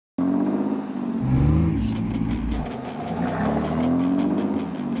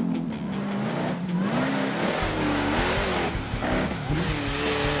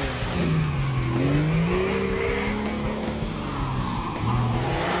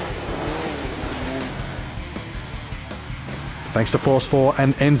Thanks to Force4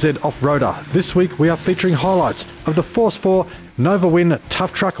 and NZ Offroader, this week we are featuring highlights of the Force4 Novawin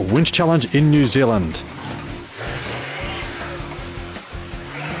Tough Truck Winch Challenge in New Zealand.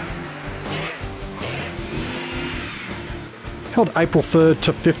 Held April 3rd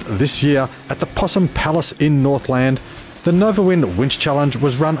to 5th this year at the Possum Palace in Northland, the Novawin Winch Challenge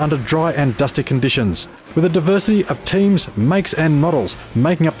was run under dry and dusty conditions, with a diversity of teams, makes and models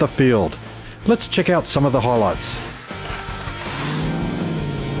making up the field. Let's check out some of the highlights.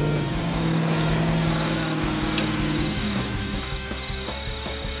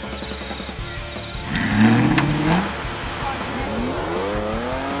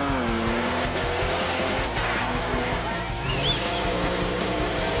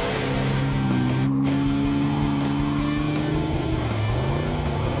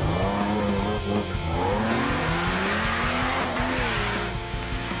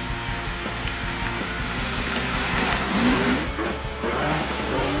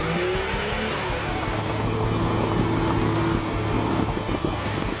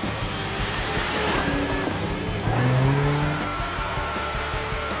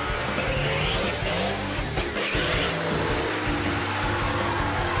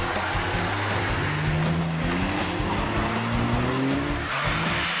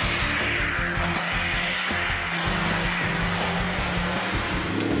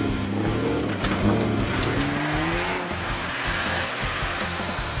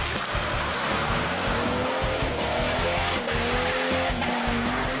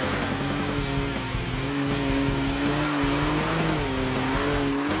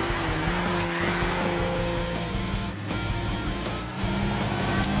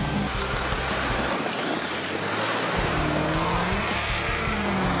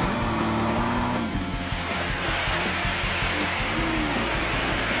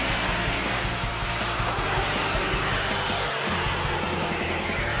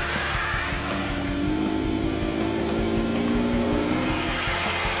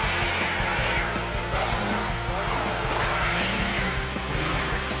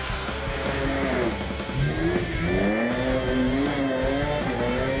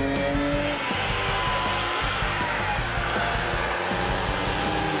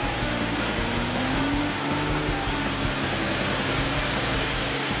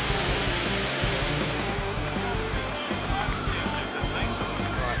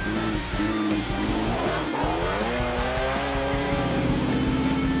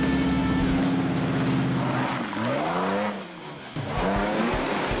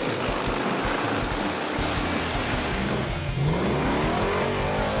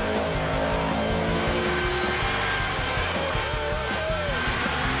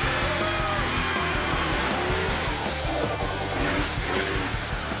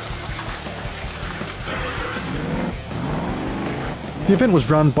 The event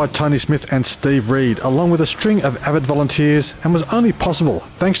was run by Tony Smith and Steve Reed, along with a string of avid volunteers, and was only possible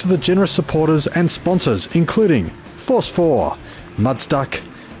thanks to the generous supporters and sponsors including Force4, Mudstuck,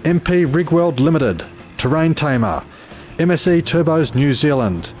 MP Rigweld Limited, Terrain Tamer, MSE Turbos New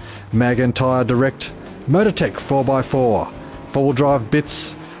Zealand, Mag & Tyre Direct, Motortech 4x4, 4-Wheel Drive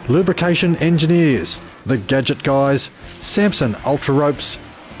Bits, Lubrication Engineers, The Gadget Guys, Samson Ultra Ropes,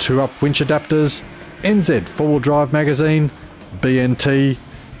 2-Up Winch Adapters, NZ 4-Wheel Drive Magazine, BNT,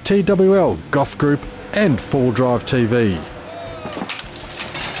 TWL Golf Group and 4-Wheel Drive TV.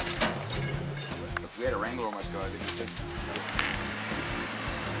 If we had a Wrangler on my car, I'd be sick.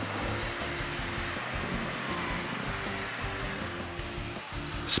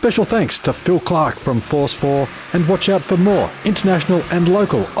 Special thanks to Phil Clark from Force4, and watch out for more international and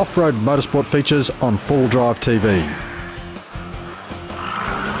local off-road motorsport features on 4-Wheel Drive TV.